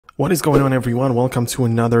What is going on, everyone? Welcome to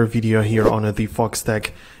another video here on the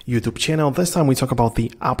Foxtecc YouTube channel. This time we talk about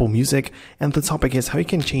the Apple Music, and the topic is how you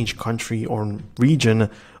can change country or region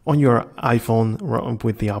on your iPhone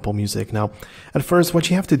with the Apple Music. Now, at first,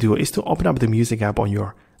 what you have to do is to open up the music app on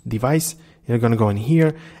your device. You're going to go in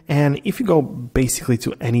here, and if you go basically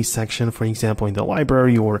to any section, for example, in the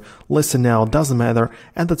library or listen now, doesn't matter,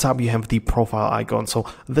 at the top you have the profile icon. So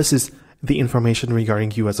this is the information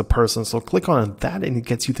regarding you as a person. So click on that and it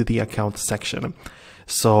gets you to the account section.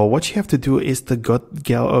 So what you have to do is to go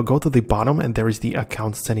to the bottom, and there is the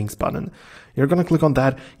account settings button. You're going to click on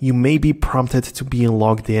that. You may be prompted to be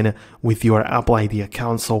logged in with your Apple ID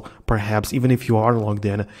account. So perhaps even if you are logged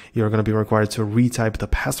in, you're going to be required to retype the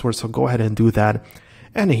password. So go ahead and do that.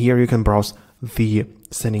 And here you can browse the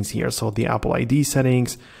settings here. So the Apple ID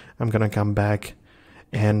settings, I'm going to come back.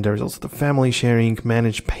 And there's also the family sharing,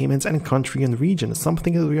 manage payments, and country and region,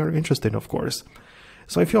 something that we are interested in, of course.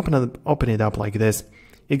 So if you open it up like this,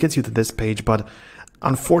 it gets you to this page, but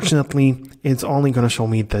unfortunately, it's only going to show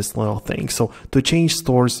me this little thing. So to change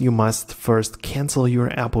stores, you must first cancel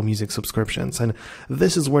your Apple Music subscriptions. And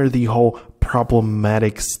this is where the whole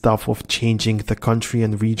problematic stuff of changing the country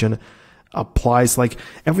and region applies. Like,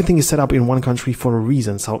 everything is set up in one country for a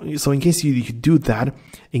reason. So in case you do that,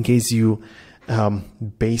 in case you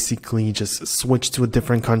basically just switch to a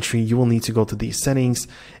different country, you will need to go to the settings,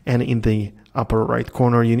 and in the upper right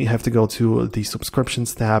corner you have to go to the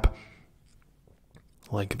subscriptions tab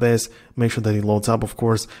like this. Make sure that it loads up, of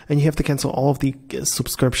course, and you have to cancel all of the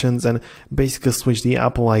subscriptions and basically switch the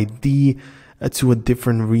Apple ID to a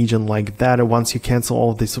different region like that. And once you cancel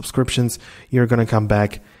all of the subscriptions, you're going to come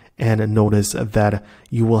back and notice that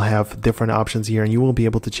you will have different options here, and you will be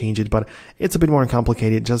able to change it, but it's a bit more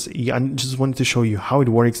complicated. I just wanted to show you how it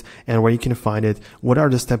works and where you can find it, what are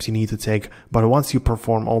the steps you need to take. But once you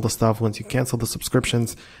perform all the stuff, once you cancel the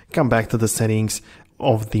subscriptions, come back to the settings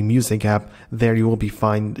of the music app. There you'll be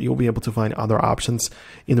able to find other options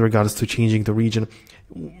in regards to changing the region.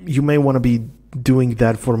 You may want to be doing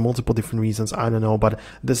that for multiple different reasons, I don't know, but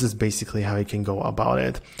this is basically how you can go about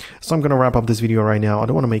it. So I'm going to wrap up this video right now. I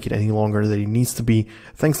don't want to make it any longer than it needs to be.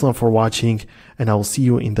 Thanks a lot for watching, and I will see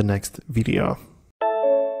you in the next video.